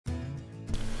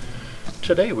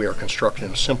Today we are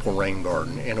constructing a simple rain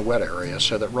garden in a wet area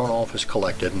so that runoff is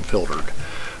collected and filtered.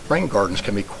 Rain gardens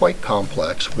can be quite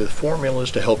complex with formulas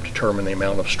to help determine the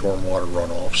amount of stormwater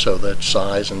runoff so that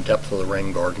size and depth of the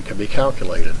rain garden can be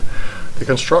calculated. The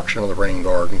construction of the rain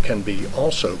garden can be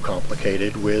also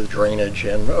complicated with drainage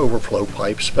and overflow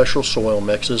pipes, special soil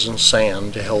mixes, and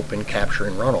sand to help in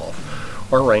capturing runoff.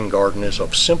 Our rain garden is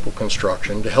of simple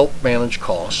construction to help manage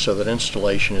costs so that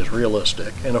installation is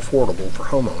realistic and affordable for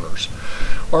homeowners.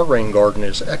 Our rain garden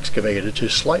is excavated to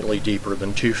slightly deeper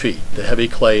than 2 feet. The heavy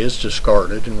clay is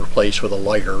discarded and replaced with a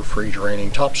lighter,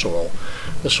 free-draining topsoil.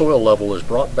 The soil level is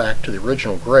brought back to the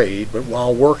original grade, but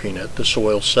while working it, the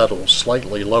soil settles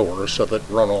slightly lower so that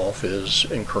runoff is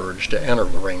encouraged to enter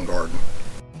the rain garden.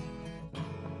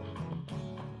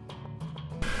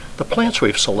 The plants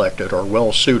we've selected are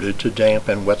well suited to damp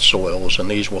and wet soils,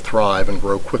 and these will thrive and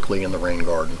grow quickly in the rain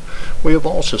garden. We have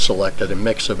also selected a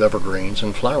mix of evergreens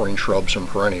and flowering shrubs and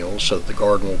perennials so that the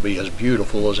garden will be as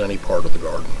beautiful as any part of the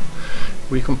garden.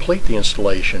 We complete the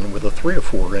installation with a 3 to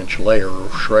 4 inch layer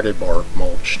of shredded bark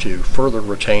mulch to further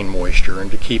retain moisture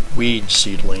and to keep weed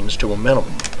seedlings to a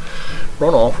minimum.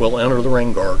 Runoff will enter the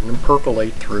rain garden and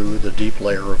percolate through the deep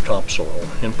layer of topsoil.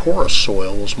 In porous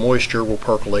soils, moisture will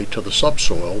percolate to the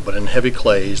subsoil, but in heavy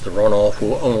clays, the runoff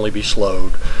will only be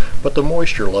slowed, but the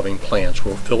moisture-loving plants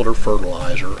will filter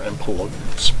fertilizer and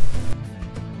pollutants.